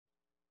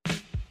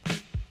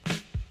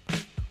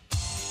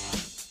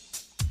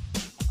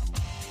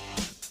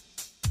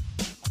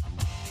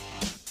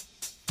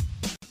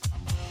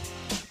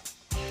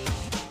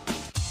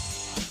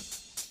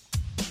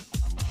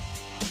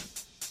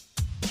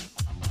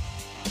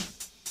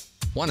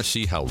Want to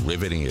see how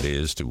riveting it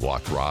is to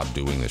watch Rob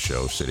doing the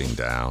show sitting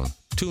down?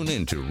 Tune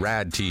in to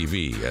RAD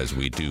TV as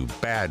we do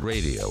bad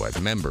radio at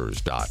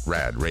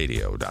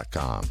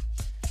members.radradio.com.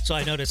 So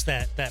I noticed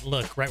that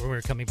look right when we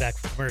were coming back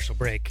from commercial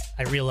break.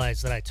 I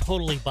realized that I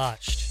totally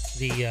botched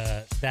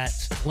the that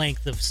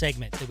length of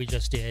segment that we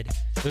just did.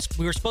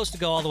 We were supposed to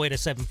go all the way to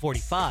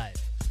 7:45,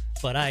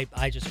 but I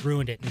just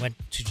ruined it and went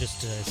to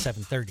just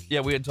 7:30.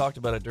 Yeah, we had talked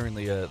about it during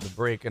the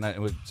break,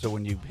 and so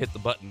when you hit the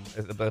button,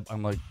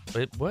 I'm like,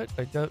 what?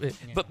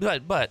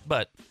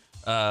 But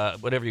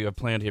whatever you have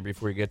planned here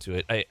before you get to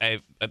it, I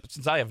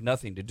since I have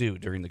nothing to do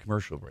during the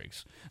commercial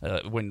breaks,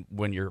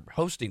 when you're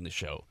hosting the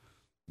show,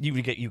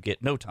 you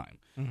get no time.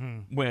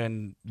 Mm-hmm.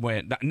 When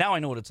now I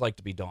know what it's like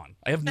to be Dawn.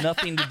 I have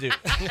nothing to do.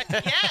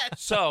 Yes.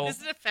 So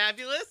isn't it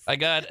fabulous? I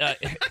got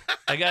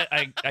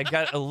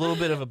a little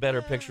bit of a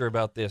better picture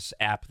about this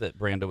app that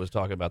Brando was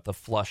talking about, the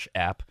Flush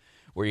app,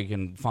 where you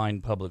can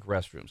find public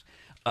restrooms.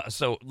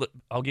 So look,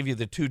 I'll give you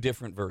the two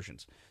different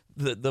versions.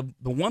 The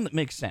one that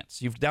makes sense.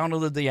 You've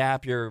downloaded the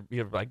app. You're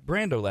like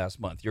Brando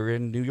last month. You're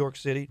in New York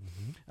City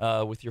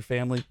with your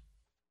family,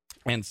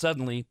 and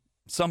suddenly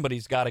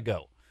somebody's got to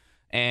go.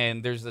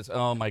 And there's this,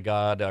 oh my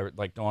God,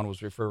 like Dawn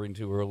was referring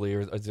to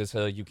earlier, is this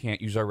you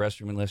can't use our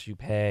restroom unless you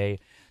pay.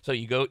 So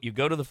you go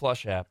to the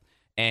Flush app,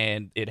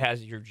 and it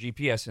has your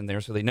GPS in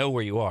there so they know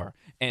where you are.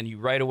 And you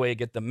right away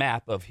get the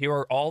map of here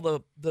are all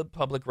the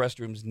public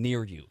restrooms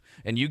near you.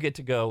 And you get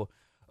to go,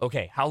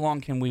 okay, how long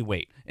can we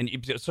wait? And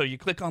so you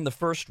click on the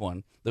first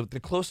one, the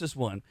closest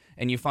one,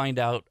 and you find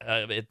out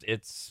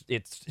it's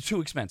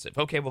too expensive.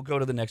 Okay, we'll go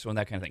to the next one,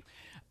 that kind of thing.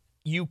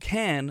 You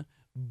can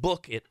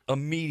book it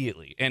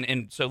immediately,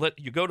 and so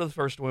you go to the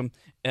first one,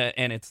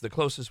 and it's the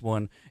closest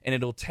one, and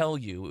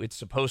it's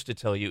supposed to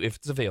tell you if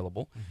it's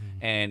available.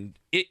 Mm-hmm. And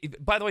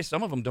by the way,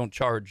 some of them don't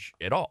charge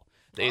at all.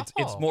 It's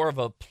more of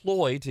a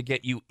ploy to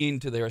get you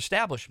into their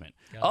establishment.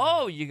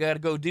 Oh, you got to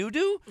go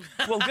doo-doo?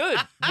 Well, good.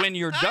 When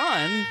you're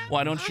done,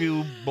 why don't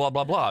you blah,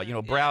 blah, blah,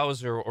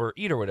 browse or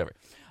eat or whatever.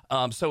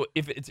 So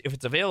if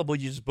it's available,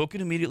 you just book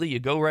it immediately. You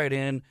go right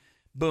in,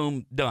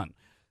 boom, done.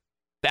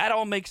 That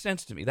all makes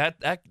sense to me.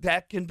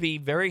 That can be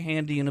very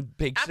handy in a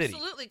big city.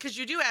 Absolutely, because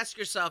you do ask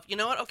yourself, you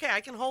know what? Okay, I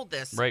can hold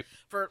this. Right.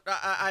 For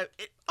on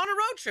a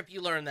road trip,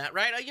 you learn that,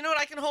 right? You know what?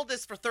 I can hold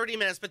this for 30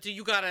 minutes, but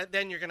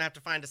then you're gonna have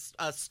to find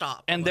a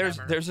stop. And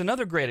there's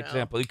another great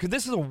example, because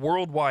this is a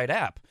worldwide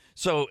app.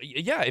 So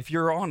yeah, if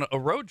you're on a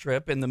road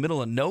trip in the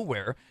middle of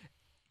nowhere,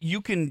 you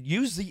can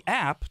use the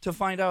app to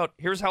find out,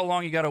 here's how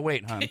long you got to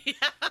wait, hon.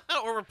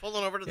 Or we're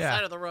pulling over to the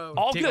side of the road.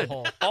 All good.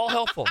 All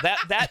helpful.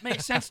 That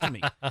makes sense to me.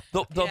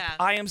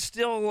 I am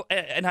still,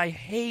 and I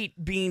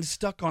hate being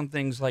stuck on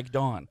things like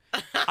Dawn.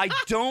 I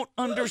don't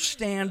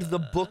understand the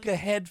book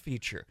ahead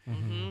feature.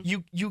 Mm-hmm.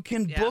 You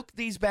can book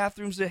these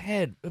bathrooms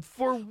ahead.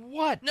 For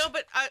what? No,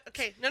 but,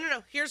 okay,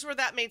 no. Here's where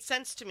that made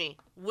sense to me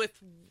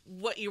with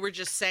what you were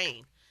just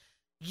saying.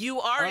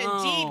 You are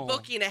indeed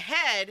booking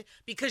ahead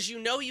because you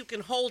know you can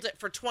hold it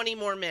for 20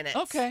 more minutes.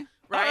 Okay.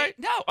 Right? All right.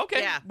 No,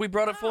 okay. Yeah. We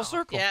brought it full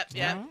circle. Yep.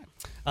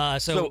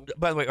 Right. So,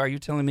 by the way, are you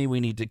telling me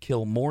we need to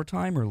kill more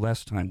time or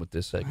less time with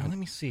this segment? Let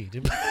me see.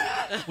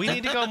 We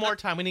need to go more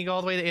time. We need to go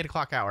all the way to the 8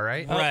 o'clock hour,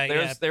 right?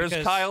 Right. There's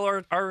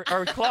Kyle,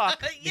 our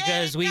clock.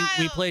 Because we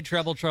played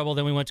Trouble,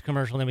 then we went to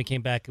commercial, then we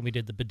came back and we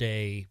did the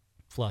bidet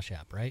Flush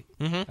app, right?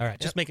 Mm-hmm. All right,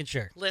 just making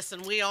sure.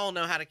 Listen, we all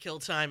know how to kill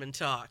time and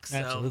talk, so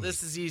Absolutely.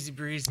 This is easy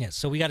breezy. Yeah,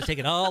 so we got to take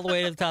it all the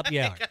way to the top of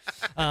the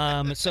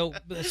hour. So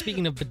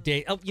speaking of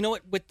bidet, you know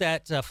what? With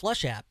that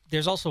Flush app,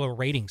 there's also a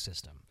rating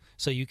system.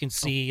 So you can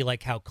see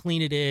like how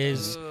clean it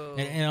is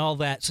and all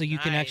that. So you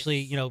can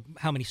actually,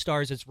 how many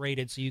stars it's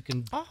rated. So you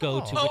can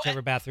go to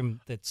whichever bathroom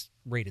that's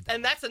rated that.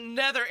 And that's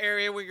another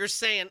area where you're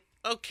saying,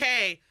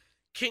 okay,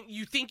 can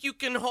you think you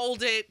can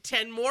hold it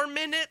 10 more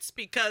minutes?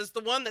 Because the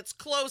one that's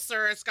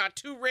closer, it's got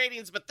 2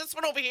 ratings, but this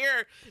one over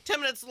here, 10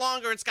 minutes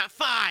longer, it's got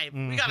 5.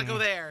 We got to go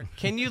there.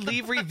 Can you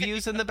leave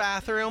reviews in the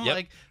bathroom?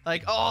 Yep.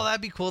 Like, oh,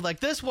 that'd be cool. Like,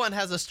 this one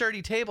has a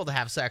sturdy table to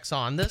have sex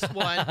on. This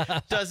one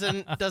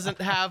doesn't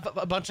have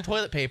a bunch of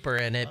toilet paper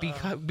in it.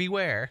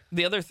 Beware.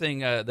 The other thing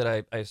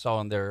that I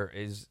saw in there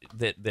is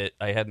that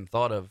I hadn't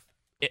thought of,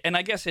 and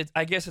I guess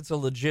it's a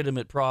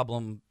legitimate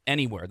problem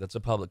anywhere that's a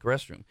public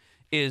restroom,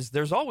 is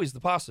there's always the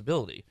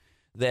possibility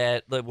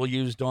that we'll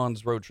use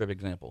Dawn's road trip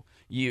example.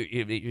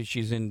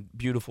 She's in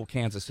beautiful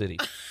Kansas City,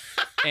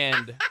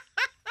 and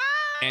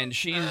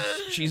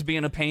she's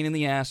being a pain in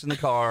the ass in the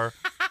car,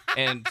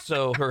 and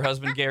so her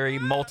husband Gary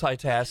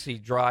multitasks. He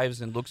drives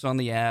and looks on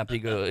the app. He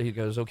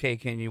goes, okay,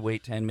 can you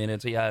wait 10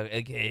 minutes? Yeah,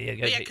 okay.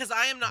 Yeah, because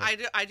I am not.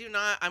 I do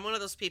not. I'm one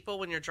of those people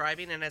when you're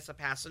driving and as a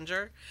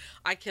passenger,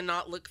 I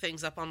cannot look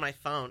things up on my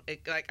phone.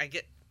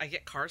 I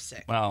get car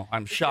sick. Well,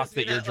 I'm shocked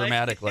that you're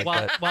dramatic like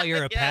that. While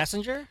you're a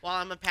passenger? While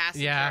I'm a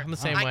passenger. Yeah, I'm the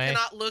same way. I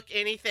cannot look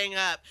anything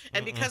up.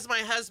 And because my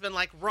husband,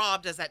 like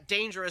Rob, does that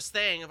dangerous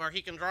thing where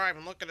he can drive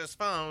and look at his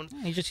phone.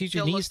 Yeah, you just use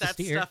your knees to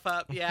steer. He'll look that stuff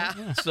up,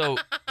 yeah.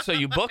 So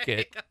you book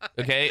it,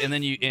 okay, and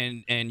then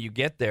you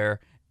get there,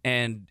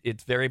 and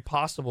it's very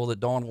possible that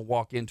Dawn will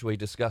walk into a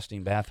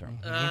disgusting bathroom.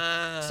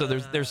 So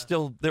there's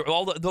still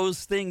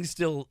those things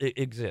still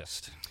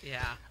exist.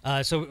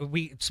 Yeah. So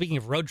speaking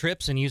of road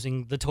trips and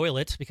using the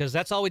toilet, because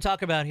that's all we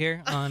talk about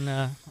here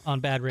on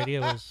Bad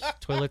Radio is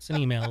toilets and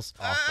emails.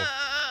 Awful.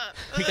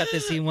 We got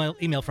this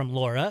email from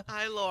Laura.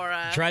 Hi,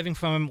 Laura. Driving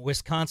from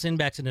Wisconsin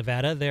back to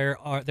Nevada, there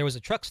was a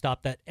truck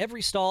stop that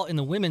every stall in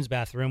the women's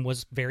bathroom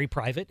was very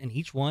private, and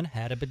each one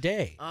had a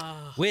bidet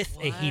with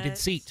a heated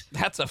seat.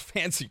 That's a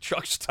fancy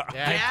truck stop.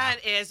 Yeah,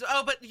 it is.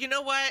 Oh, but you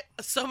know what?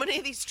 So many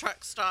of these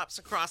truck stops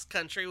across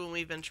country when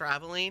we've been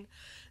traveling,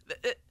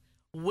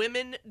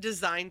 women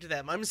designed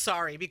them. I'm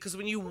sorry, because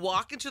when you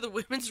walk into the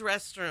women's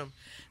restroom,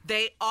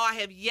 I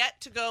have yet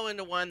to go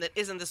into one that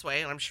isn't this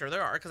way, and I'm sure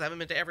there are because I haven't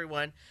been to every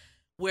one,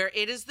 where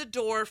it is the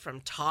door from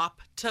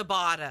top to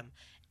bottom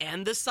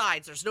and the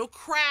sides. There's no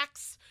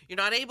cracks. You're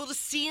not able to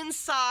see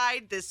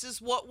inside. This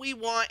is what we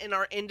want in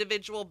our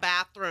individual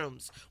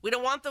bathrooms. We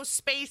don't want those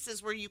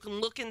spaces where you can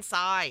look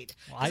inside.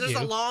 Well, There's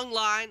a long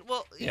line.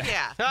 Well,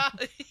 yeah.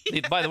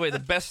 By the way, the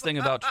best thing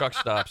about truck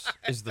stops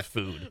is the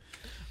food.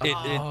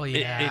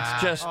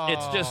 It's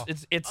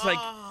like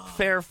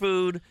fair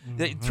food.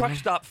 The truck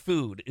stop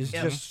food is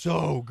just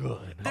so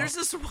good. There's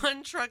this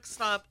one truck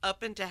stop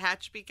up in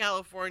Tehachapi,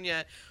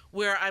 California,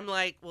 where I'm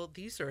like, well,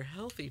 these are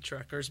healthy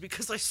truckers,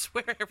 because I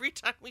swear every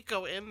time we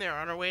go in there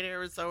on our way to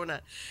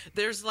Arizona,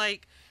 there's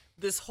like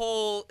this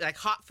whole like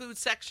hot food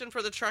section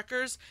for the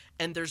truckers,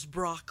 and there's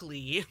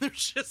broccoli, and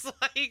there's just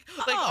like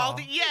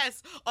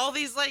all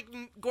these like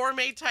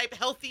gourmet type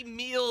healthy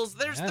meals.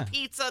 There's the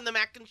pizza and the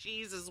mac and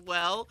cheese as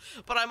well.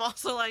 But I'm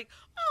also like,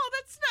 oh,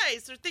 that's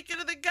nice. They're thinking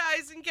of the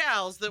guys and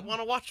gals that want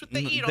to watch what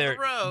they eat on the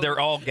road. They're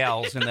all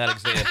gals in that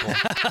example.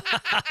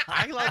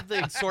 I love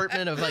the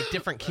assortment of like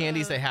different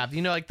candies they have.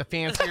 You know, like the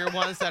fancier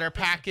ones that are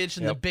packaged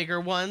and the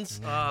bigger ones.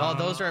 Oh,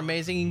 those are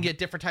amazing. You can get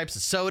different types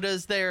of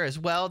sodas there as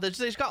well.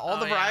 They've got all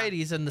the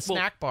varieties in the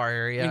snack bar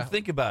area. I mean,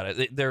 think about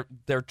it.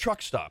 They're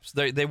truck stops.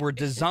 They were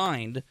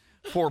designed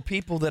for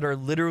people that are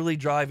literally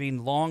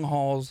driving long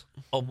hauls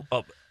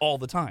all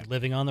the time,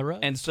 living on the road.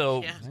 And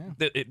so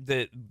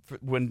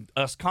when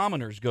us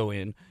commoners go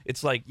in,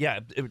 it's like,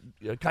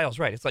 Kyle's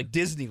right. It's like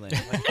Disneyland.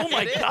 Like, oh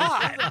my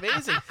God. It's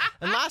amazing.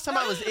 And last time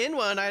I was in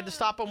one, I had to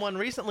stop on one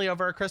recently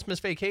over our Christmas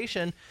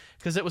vacation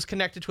because it was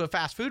connected to a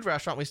fast food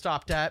restaurant we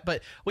stopped at.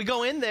 But we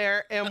go in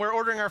there and we're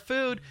ordering our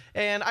food,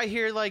 and I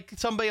hear like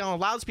somebody on a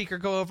loudspeaker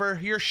go over,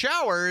 "Your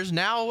shower is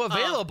now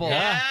available."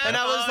 And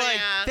I was like,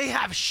 they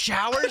have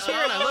showers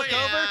here? And I look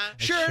over,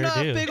 sure enough,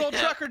 big old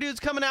trucker dudes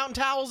coming out in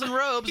towels and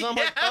robes. And I'm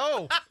like,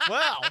 oh,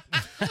 well,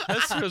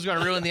 this was going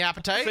to ruin the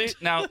appetite. See,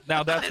 now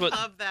that's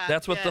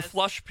what the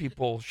flush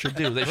people should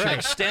do. They should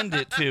extend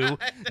it to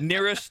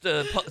nearest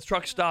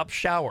truck stop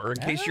shower in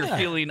case you're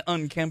feeling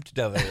unkempt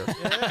down there.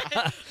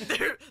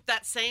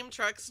 That same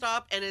truck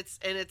stop, and it's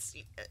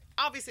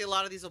obviously a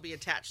lot of these will be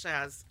attached,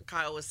 as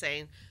Kyle was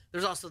saying.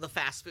 There's also the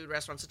fast food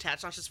restaurants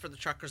attached, not just for the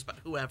truckers, but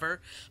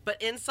whoever.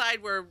 But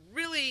inside, where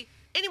really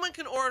anyone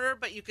can order,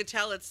 but you could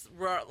tell it's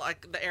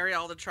like the area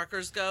all the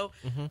truckers go.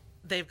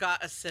 They've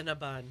got a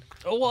Cinnabon.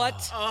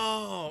 What?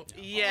 Oh,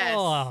 yes.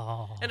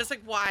 Oh. And it's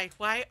like, why?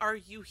 Why are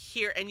you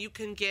here? And you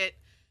can get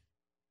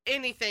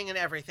anything and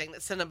everything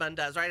that Cinnabon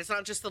does, right? It's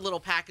not just the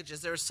little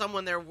packages. There's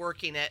someone there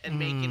working it and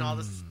making all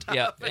this stuff.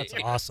 Yeah, that's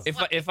awesome.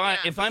 If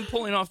I'm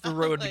pulling off the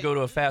road to go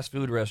to a fast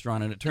food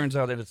restaurant and it turns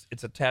out that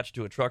it's attached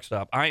to a truck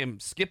stop, I am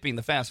skipping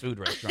the fast food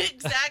restaurant.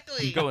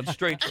 Exactly. I'm going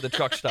straight to the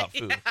truck stop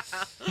food.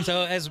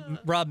 So as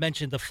Rob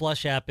mentioned, the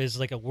Flush app is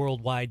like a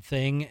worldwide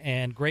thing,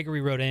 and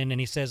Gregory wrote in and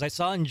he says, I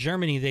saw in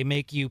Germany they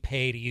make you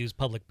pay to use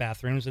public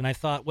bathrooms, and I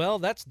thought, well,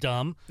 that's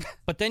dumb.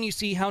 But then you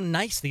see how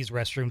nice these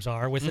restrooms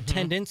are with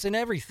attendants and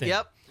everything.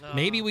 Yep.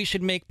 Maybe we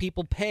should make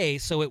people pay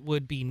so it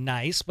would be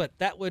nice, but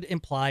that would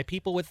imply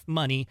people with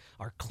money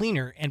are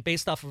cleaner. And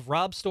based off of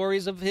Rob's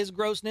stories of his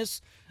grossness,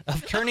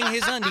 of turning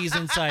his undies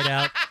inside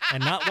out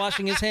and not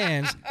washing his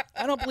hands,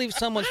 I don't believe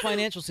someone's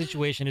financial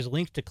situation is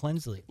linked to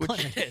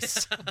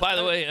cleanliness. By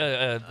the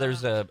way,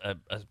 there's a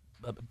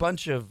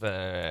bunch of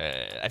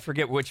I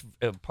forget which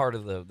part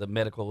of the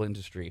medical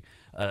industry.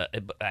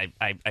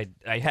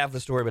 I have the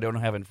story, but I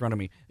don't have it in front of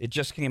me. It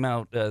just came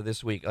out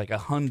this week. Like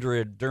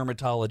 100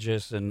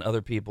 dermatologists and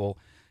other people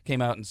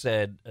came out and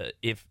said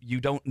if you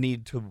don't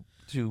need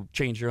to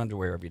change your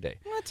underwear every day.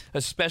 What?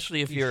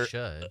 Especially if you're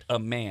a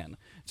man.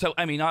 So,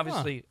 I mean,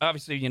 obviously,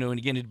 you know, and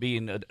again,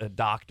 being a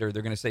doctor,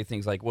 they're going to say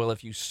things like, well,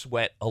 if you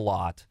sweat a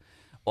lot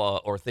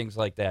or things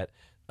like that,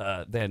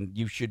 then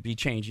you should be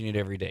changing it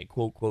every day.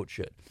 Quote, quote,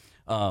 should.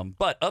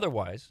 But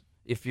otherwise,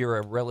 if you're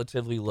a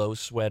relatively low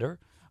sweater,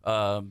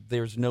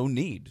 there's no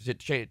need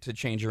to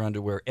change your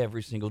underwear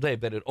every single day.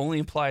 But it only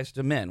applies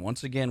to men.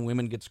 Once again,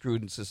 women get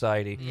screwed in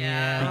society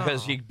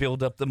because you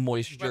build up the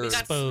moisture. You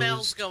got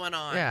smells going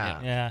on.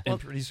 Yeah. And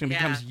pretty soon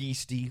becomes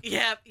yeasty.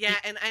 Yeah.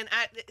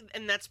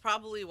 And that's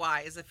probably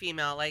why, as a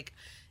female, like,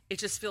 it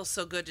just feels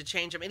so good to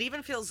change them. It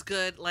even feels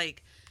good,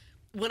 like,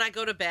 when I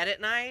go to bed at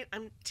night,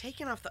 I'm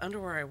taking off the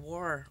underwear I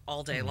wore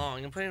all day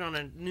long and putting on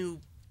a new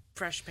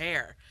fresh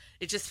pair.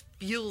 It just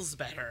feels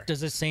better.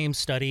 Does the same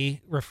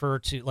study refer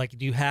to, like,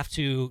 you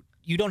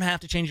don't have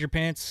to change your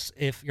pants,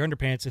 if your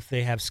underpants, if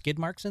they have skid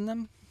marks in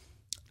them?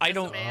 I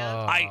don't.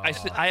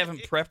 I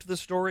haven't prepped the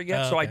story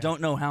yet, so I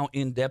don't know how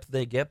in depth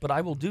they get. But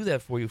I will do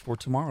that for you for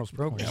tomorrow's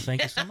program. Well,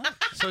 thank you so much.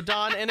 So,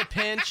 Don, in a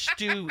pinch,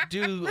 do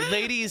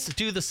ladies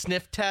do the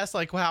sniff test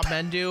like how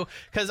men do?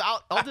 Because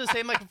I'll do the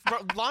same. Like,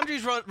 if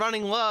laundry's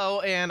running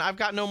low and I've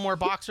got no more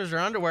boxers or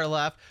underwear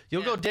left,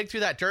 you'll go dig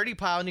through that dirty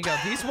pile and you go,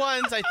 these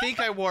ones I think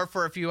I wore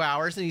for a few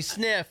hours, and you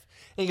sniff.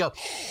 And you go,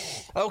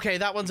 okay,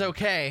 that one's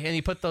okay. And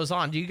you put those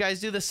on. Do you guys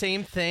do the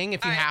same thing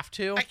if you have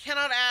to? I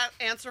cannot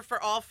answer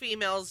for all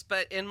females,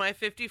 but in my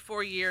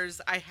 54 years,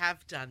 I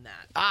have done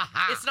that.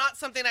 Aha. It's not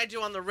something I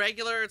do on the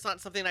regular. It's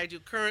not something I do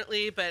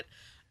currently, but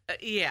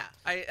yeah,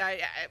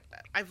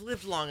 I've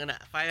lived long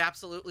enough.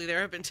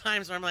 There have been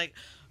times where I'm like,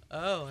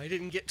 oh, I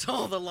didn't get to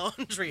all the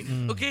laundry.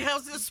 Okay,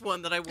 how's this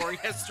one that I wore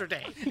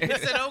yesterday?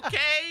 Is it okay?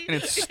 And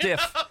it's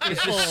stiff.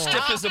 It's just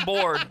stiff as a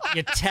board.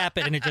 You tap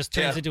it and it just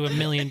turns into a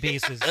million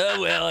pieces. Oh,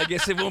 well, I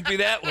guess it won't be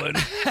that one.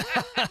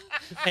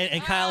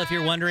 And Kyle, if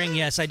you're wondering,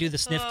 yes, I do the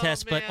sniff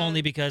test, but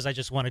only because I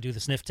just want to do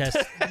the sniff test.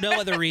 No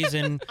other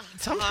reason.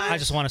 I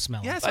just want to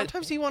smell Yeah, it.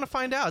 sometimes you want to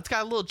find out. It's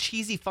got a little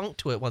cheesy funk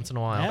to it once in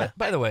a while. Yeah.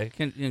 By the way,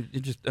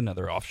 just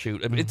another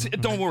offshoot. I mean,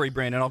 don't worry,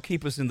 Brandon. I'll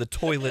keep us in the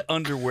toilet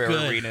underwear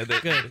arena.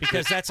 Good,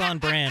 because that's on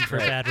brand for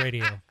bad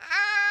radio.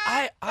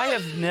 I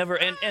have never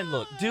and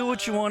look, do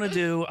what you want to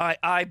do.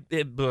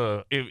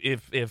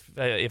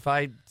 If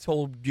I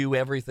told you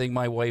everything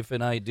my wife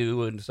and I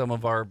do and some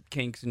of our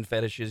kinks and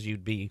fetishes,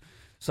 you'd be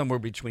somewhere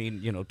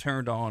between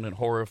turned on and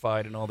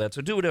horrified and all that.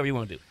 So do whatever you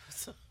want to do.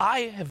 I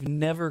have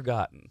never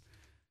gotten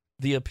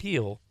the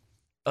appeal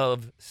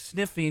of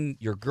sniffing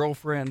your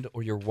girlfriend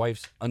or your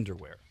wife's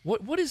underwear.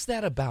 What is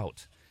that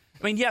about?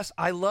 I mean, yes,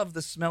 I love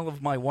the smell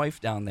of my wife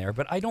down there,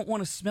 but I don't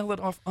want to smell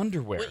it off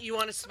underwear. But you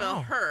want to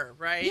smell her,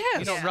 right? Yes.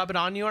 You don't rub it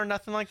on you or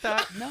nothing like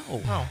that? No.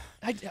 Oh.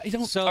 I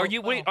don't. So- are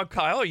you? Wait,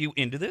 Kyle, are you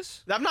into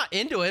this? I'm not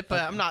into it,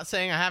 but I'm not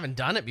saying I haven't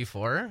done it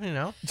before,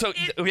 So,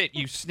 okay,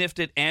 you sniffed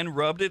it and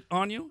rubbed it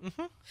on you?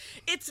 Mm-hmm.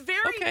 It's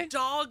very Okay.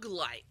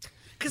 dog-like.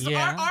 Because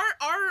Yeah.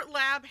 our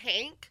lab,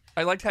 Hank,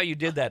 I liked how you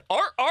did that.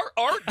 Our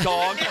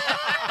dog.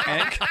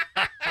 Hank.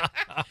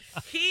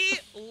 he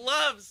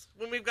loves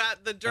when we've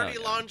got the dirty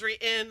laundry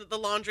in the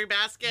laundry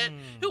basket.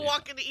 He'll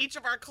walk into each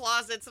of our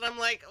closets, and I'm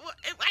like,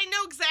 I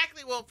know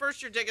exactly. Well,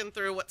 first you're digging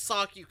through what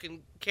sock you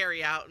can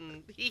carry out,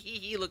 and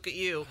he look at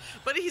you.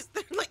 But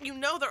they're letting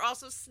they're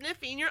also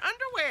sniffing your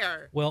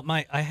underwear. Well,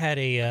 I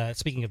had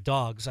speaking of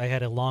dogs, I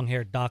had a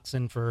long-haired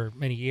dachshund for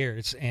many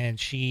years, and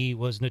she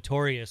was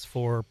notorious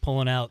for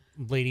pulling out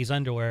ladies'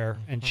 underwear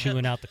and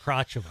chewing out the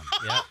crotch of them.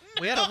 Yeah.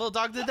 We had a little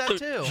dog that did that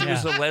too. She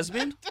was a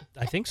lesbian?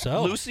 I think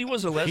so. Lucy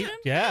was a lesbian?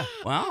 Yeah.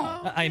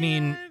 Wow. I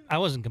mean, I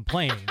wasn't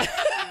complaining,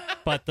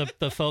 but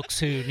the folks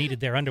who needed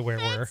their underwear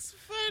were. That's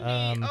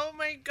funny. Oh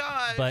my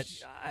gosh. But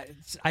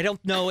I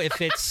don't know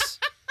if it's.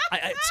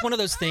 It's one of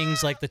those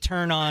things, like the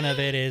turn on of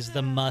it is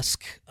the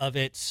musk of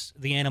it,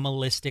 the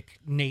animalistic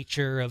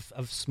nature of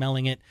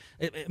smelling it.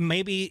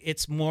 Maybe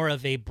it's more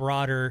of a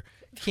broader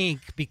kink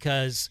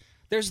because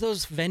there's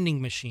those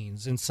vending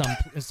machines in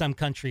some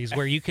countries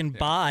where you can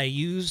buy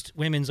used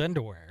women's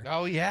underwear.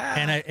 Oh,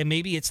 yeah. And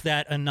maybe it's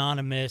that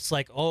anonymous,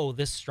 like, oh,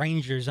 this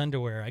stranger's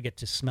underwear, I get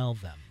to smell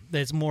them.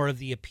 There's more of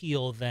the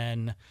appeal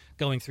than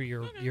going through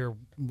your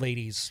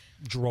ladies'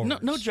 drawers.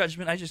 No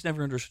judgment. I just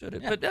never understood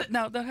it. Yeah. But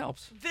that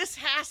helps. This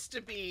has to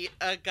be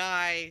a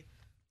guy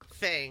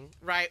thing,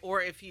 right?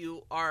 Or if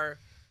you are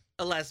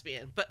a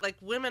lesbian. But like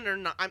women are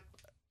not.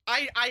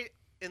 I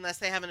unless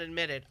they haven't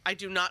admitted, I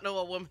do not know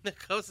a woman that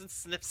goes and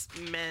sniffs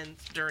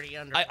men's dirty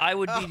underwear. I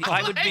would be. I'm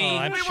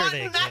we sure want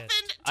they nothing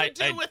exist.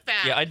 to do with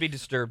that. Yeah, I'd be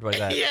disturbed by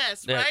that.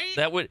 Yes, That- right?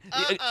 That would.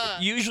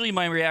 Usually,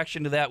 my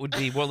reaction to that would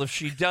be, well, if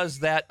she does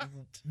that,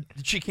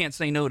 she can't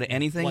say no to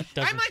anything. What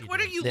doesn't I'm like, she what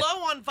do? are you Yeah.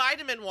 low on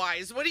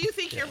vitamin-wise? What do you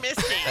think you're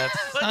missing?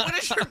 What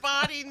does your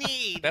body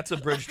need? That's a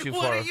bridge too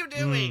What far. are you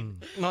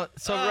doing? Well,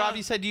 so, Rob,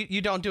 you said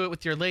you don't do it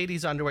with your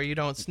ladies' underwear. You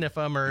don't sniff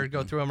them or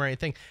go through them or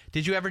anything.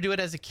 Did you ever do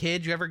it as a kid?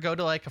 Did you ever go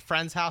to like a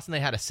friend's house and they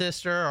had a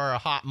sister or a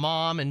hot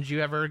mom, and did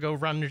you ever go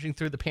rummaging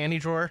through the panty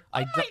drawer?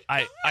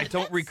 I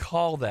don't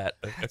recall that.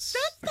 That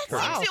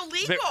Wow. seems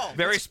illegal.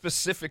 Very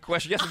specific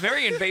question. Yes,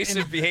 very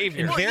invasive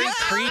behavior. And very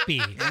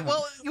creepy.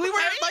 Well, we were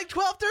like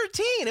 12,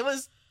 13. It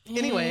was...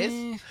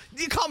 Anyways,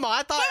 come on.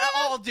 I thought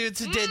all dudes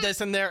did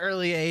this in their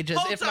early ages,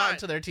 Hold if not on.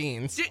 into their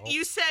teens.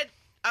 You said,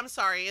 I'm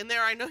sorry, in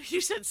there I know you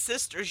said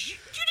sisters. You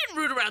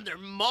didn't root around their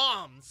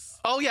moms.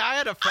 Oh, yeah, I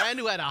had a friend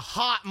who had a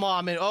hot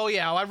mom, and oh,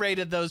 yeah, I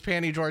raided those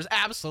panty drawers.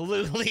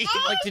 Absolutely.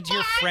 Like, did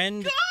your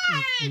friend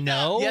God!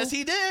 know? Yes,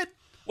 he did.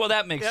 Well,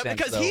 that makes Yeah, sense.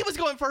 because though. he was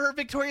going for her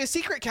Victoria's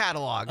Secret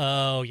catalog.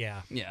 Oh,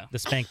 yeah. Yeah. The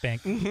spank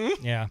bank.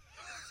 Mm-hmm. Yeah.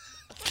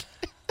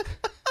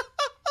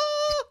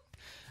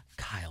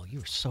 Kyle, you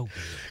were so good.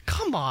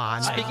 Come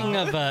on. Speaking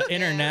of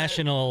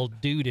international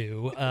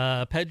doo-doo,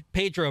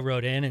 Pedro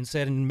wrote in and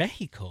said in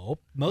Mexico,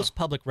 most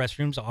public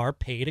restrooms are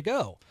pay to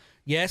go.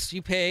 Yes,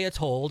 you pay a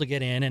toll to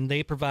get in, and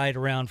they provide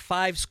around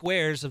 5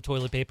 squares of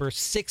toilet paper,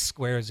 6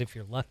 squares if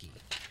you're lucky.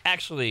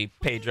 Actually,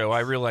 Pedro,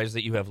 I realize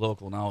that you have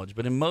local knowledge,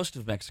 but in most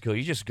of Mexico,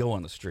 you just go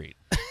on the street.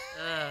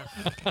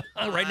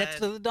 Right next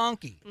to the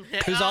donkey,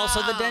 who's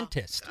also the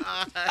dentist.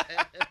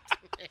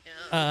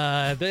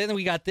 Then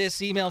we got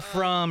this email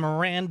from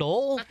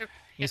Randall.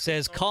 He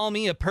says, "Call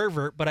me a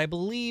pervert, but I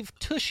believe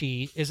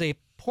Tushy is a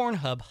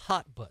Pornhub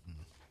hot button."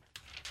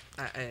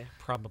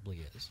 Probably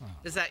is. Oh.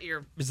 Is that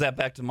your... Is that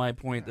back to my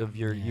point of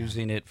you're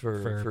using it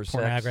for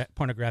sex?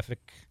 Pornographic.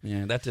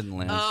 Yeah, that didn't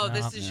land. Oh,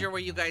 this is where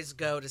you guys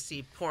go to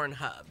see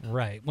Pornhub.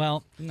 Right.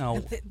 Well, No.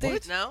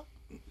 What? No?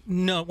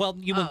 no. Well,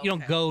 you Oh, don't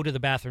okay. go to the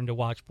bathroom to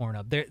watch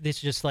Pornhub. This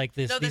is just like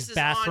this. No, these this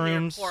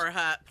bathrooms. is on your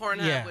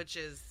Pornhub, Yeah. which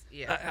is...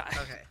 Yeah,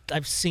 okay.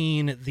 I've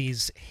seen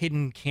these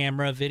hidden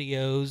camera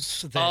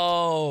videos that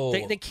Oh.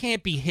 they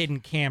can't be hidden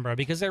camera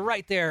because they're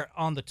right there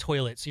on the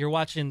toilet. So you're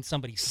watching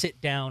somebody sit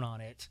down on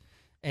it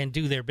and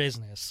do their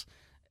business.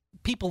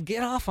 People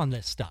get off on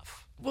this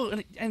stuff. Well,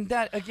 and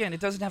that again, it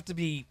doesn't have to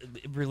be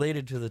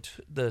related to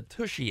the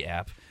Tushy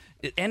app.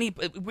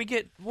 We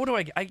get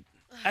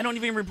I don't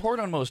even report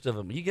on most of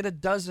them. You get a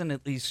dozen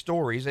at least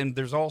stories, and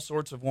there's all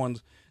sorts of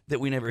ones that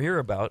we never hear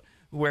about,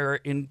 where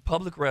in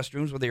public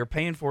restrooms, whether you're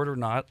paying for it or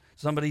not,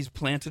 somebody's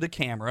planted a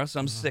camera,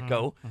 some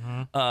sicko,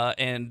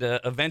 and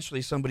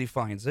eventually somebody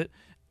finds it.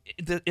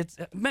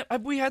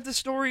 We had the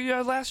story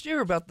last year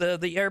about the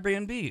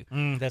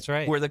Airbnb. That's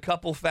right. Where the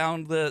couple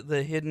found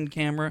the hidden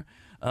camera.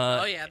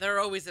 Oh, yeah, they're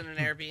always in an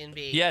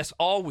Airbnb. Yes,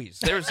 always.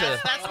 There's a...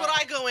 That's what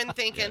I go in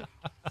thinking.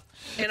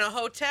 In a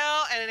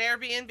hotel and an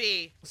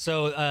Airbnb.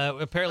 So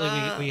apparently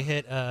we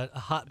hit a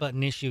hot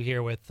button issue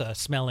here with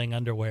smelling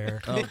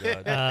underwear. Oh,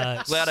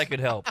 God. Glad I could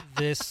help.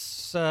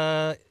 This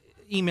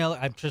email,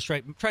 I'm just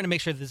trying to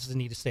make sure this doesn't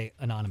need to stay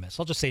anonymous.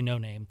 I'll just say no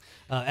name.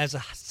 As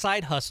a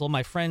side hustle,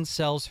 my friend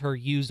sells her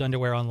used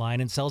underwear online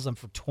and sells them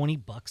for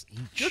 $20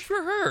 each. Good for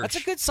her. That's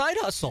a good side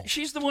hustle.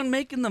 She's the one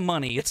making the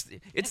money.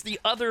 It's the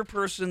other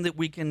person that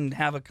we can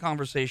have a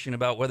conversation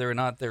about whether or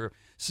not they're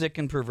sick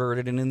and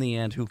perverted, and in the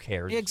end, who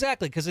cares? Yeah,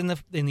 exactly, because in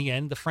the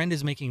end, the friend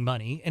is making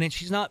money, and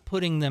she's not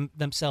putting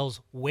themselves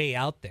way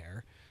out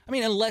there. I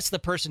mean, unless the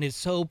person is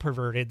so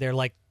perverted, they're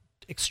like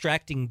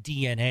extracting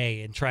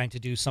DNA and trying to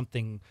do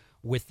something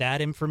with that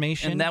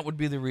information. And that would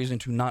be the reason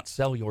to not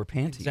sell your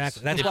panties.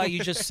 Exactly. That's why you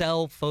just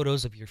sell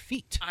photos of your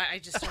feet. I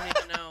just don't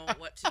even know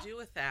what to do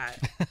with that.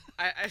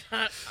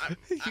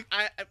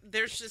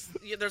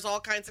 There's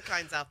all kinds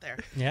out there.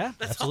 Yeah,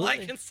 That's absolutely.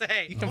 all I can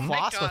say. You can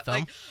floss with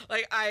them.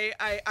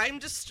 I'm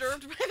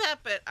disturbed by that,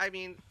 but I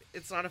mean,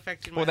 it's not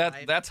affecting my Well,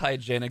 life. that's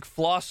hygienic.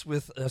 Floss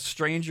with a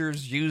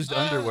stranger's used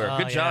underwear. Oh,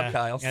 Good job, yeah.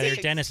 Kyle. Yeah, your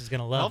dentist is going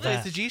to love Hopefully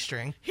that. it's a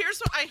G-string. Here's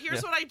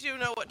what I do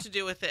know what to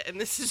do with it,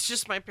 and this is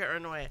just my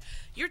paranoia.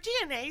 Your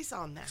DNA's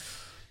on that.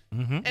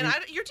 Mm-hmm. And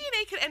your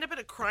DNA could end up at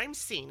a crime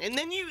scene, and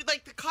then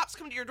the cops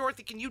come to your door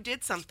thinking you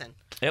did something.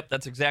 Yep,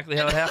 that's exactly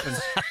how it happens.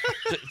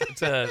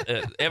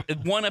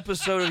 It's one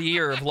episode a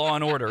year of Law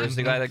and Order is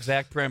that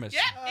exact premise.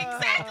 Yeah,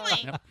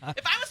 exactly.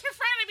 If I was her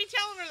friend, I'd be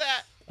telling her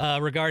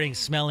that. Regarding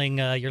smelling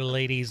your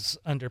lady's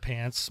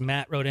underpants,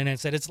 Matt wrote in and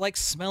said, "It's like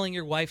smelling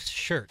your wife's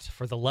shirt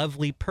for the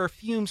lovely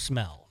perfume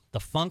smell. The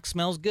funk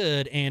smells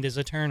good and is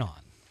a turn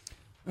on."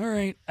 All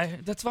right,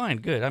 that's fine.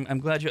 Good. I'm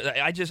glad you.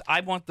 I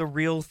want the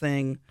real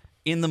thing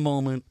in the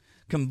moment,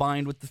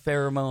 combined with the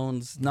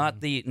pheromones, not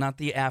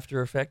the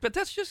after effect. But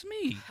that's just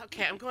me.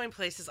 Okay, I'm going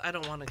places I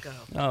don't want to go.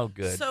 Oh,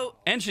 good. So,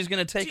 and she's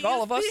going to take do you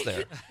all of us think-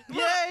 there.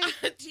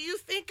 Yay! Do you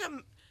think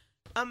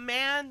a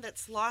man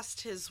that's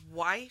lost his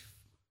wife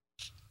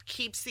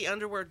keeps the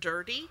underwear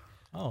dirty?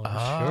 Oh,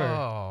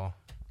 sure.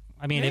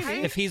 I mean,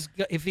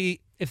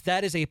 if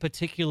that is a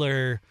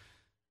particular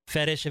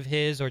fetish of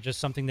his or just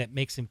something that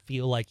makes him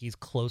feel like he's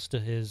close to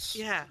his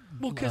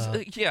Well,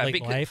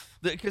 late wife.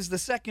 because the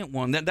second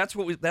one that's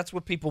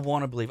what people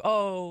want to believe.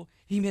 Oh,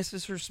 he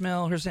misses her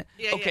smell, her scent.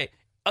 Yeah, okay.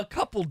 A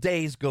couple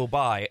days go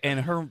by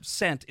and her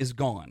scent is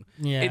gone.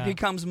 Yeah. It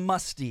becomes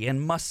musty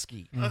and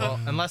musky. Well,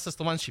 unless it's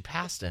the one she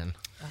passed in.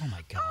 Oh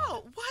my god.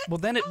 Oh, what? Well,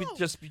 then it would No.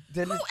 just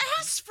then Who it,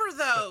 asked for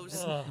those?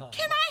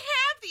 Can I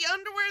have the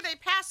underwear they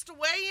passed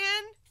away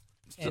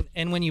in?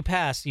 And when you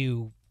pass,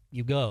 you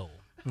go,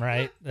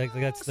 right? Like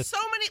that's the So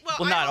many. Well,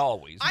 well, not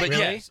always, I but know-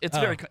 yes, it's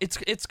Oh. very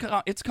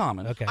it's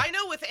common. okay. I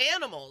know with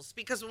animals,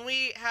 because when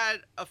we had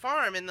a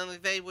farm and then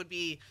they would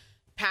be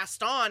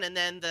passed on, and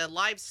then the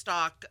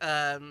livestock,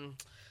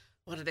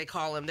 what do they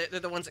call them? They're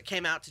the ones that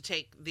came out to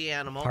take the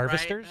animal.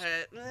 Harvesters?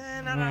 Right?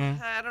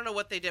 I don't know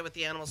what they did with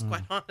the animals,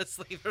 quite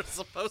honestly. They're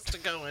supposed to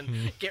go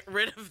and get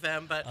rid of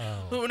them, but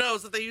who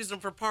knows if they used them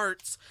for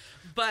parts.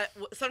 But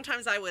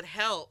sometimes I would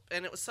help,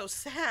 and it was so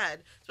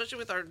sad, especially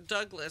with our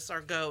Douglas,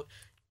 our goat.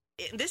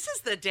 This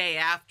is the day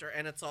after,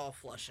 and it's all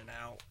flushing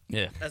out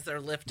Yeah. as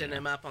they're lifting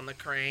him up on the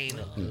crane.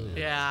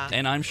 Yeah.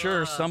 And I'm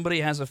sure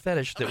somebody has a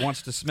fetish that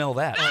wants to smell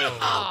that.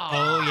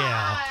 Oh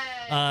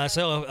yeah.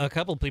 So a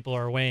couple people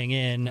are weighing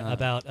in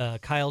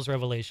about Kyle's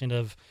revelation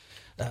of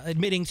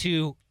admitting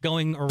to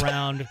going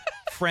around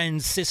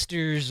friends'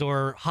 sisters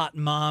or hot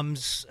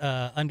moms'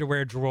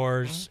 underwear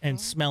drawers and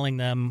smelling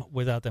them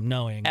without them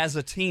knowing. As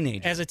a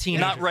teenager.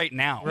 Not right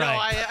now. No,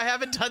 Right. I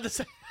haven't done this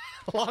in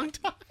a long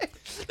time.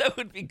 That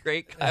would be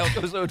great. Kyle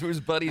goes over to his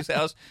buddy's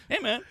house. Hey,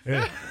 man.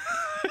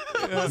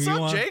 What's You up,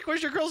 want- Jake?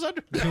 Where's your girl's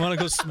underwear? You want to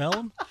go smell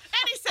them?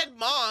 And he said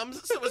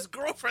moms, so his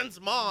girlfriend's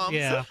mom.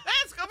 Yeah.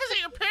 Let's go visit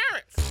your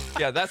parents.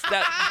 Yeah, that's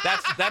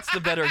the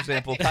better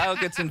example. Kyle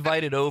gets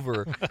invited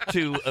over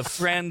to a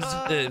friend's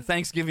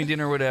Thanksgiving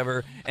dinner or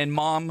whatever, and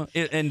mom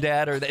and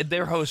dad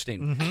they're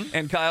hosting.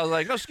 And Kyle's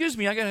like, "Oh, excuse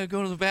me, I gotta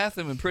go to the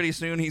bathroom." And pretty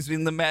soon he's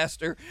in the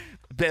master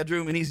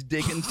bedroom and he's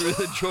digging through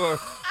the drawer.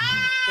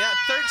 Yeah,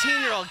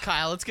 13-year-old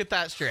Kyle. Let's get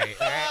that straight.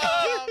 All right?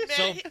 Oh,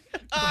 man. So-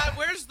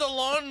 Where's the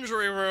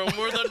laundry room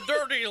where the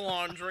dirty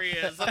laundry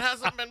is? It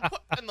hasn't been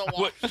put in the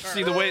washer.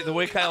 See, the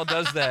way Kyle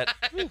does that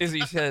is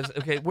he says,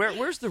 "Okay,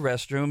 where's the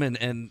restroom?"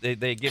 And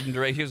they give him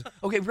directions. He goes,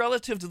 "Okay,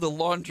 relative to the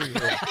laundry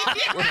room."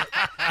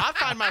 I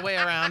find my way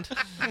around.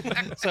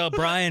 So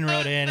Brian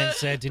wrote in and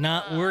said, "Do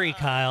not worry,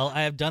 Kyle.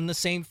 I have done the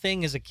same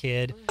thing as a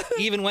kid.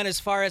 Even went as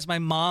far as my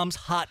mom's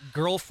hot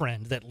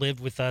girlfriend that lived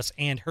with us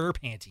and her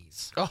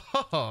panties."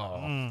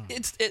 Oh.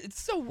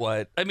 It's so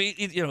what? I mean,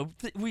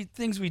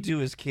 things we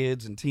do as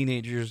kids and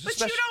teenagers. But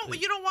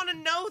you don't want to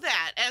know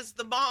that as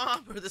the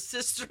mom or the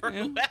sister or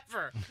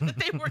whoever that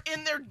they were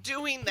in there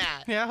doing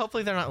that. Yeah,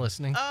 hopefully they're not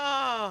listening.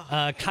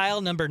 Oh.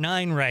 Kyle number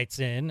 9 writes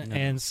in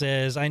and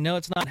says, "I know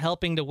it's not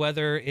helping to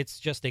whether it's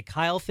just a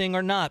Kyle thing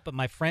or not, but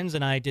my friends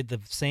and I did the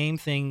same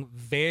thing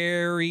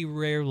very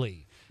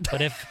rarely.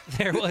 But if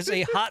there was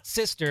a hot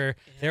sister,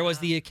 there was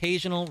the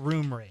occasional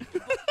room raid."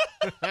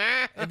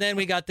 And then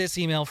we got this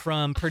email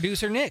from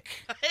producer Nick.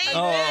 Hey,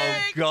 Oh,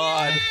 Nick,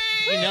 God.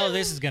 You know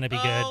this is going to be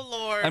good. Oh,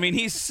 Lord. I mean,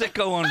 he's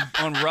sicko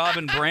on Rob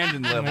and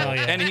Brandon level, Oh,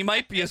 yeah. and he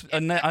might be a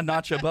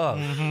notch above.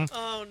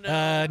 Oh,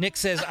 no. Nick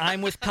says,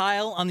 "I'm with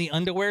Kyle on the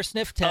underwear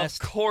sniff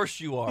test. Of course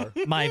you are.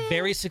 My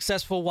very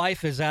successful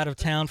wife is out of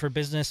town for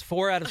business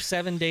 4 out of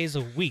 7 days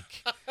a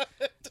week.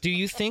 Do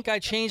you think I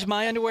change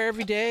my underwear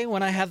every day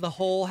when I have the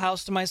whole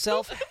house to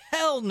myself?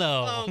 Hell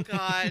no. Oh,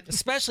 God.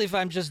 Especially if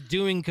I'm just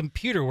doing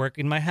computer work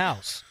in my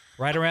house.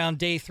 Right around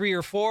day 3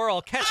 or 4,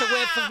 I'll catch a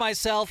whiff of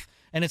myself,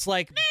 and it's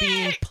like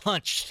being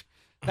punched.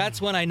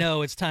 That's when I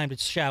know it's time to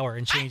shower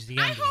and change the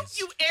I undies." hope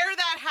you air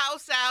that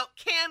house out,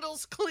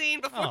 candles clean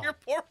before Oh. your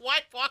poor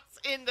wife walks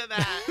into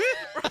that.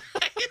 Right?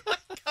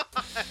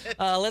 Like,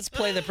 God. Let's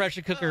play the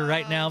pressure cooker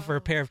right now for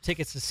a pair of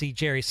tickets to see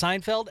Jerry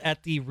Seinfeld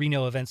at the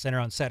Reno Event Center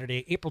on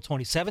Saturday, April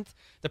 27th.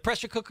 The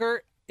pressure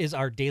cooker is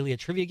our daily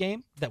trivia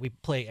game that we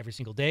play every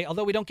single day,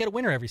 although we don't get a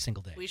winner every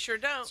single day. We sure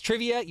don't. It's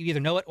trivia. You either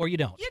know it or you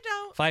don't. You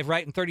don't. 5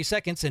 right in 30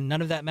 seconds, and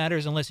none of that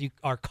matters unless you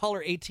are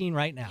caller 18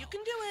 right now. You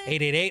can do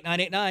it.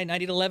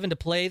 888-989-9811 to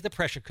play the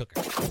pressure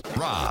cooker.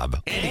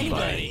 Rob,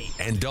 anybody,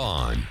 and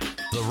Dawn.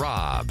 The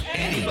Rob,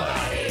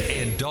 anybody,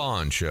 and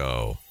Dawn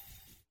Show.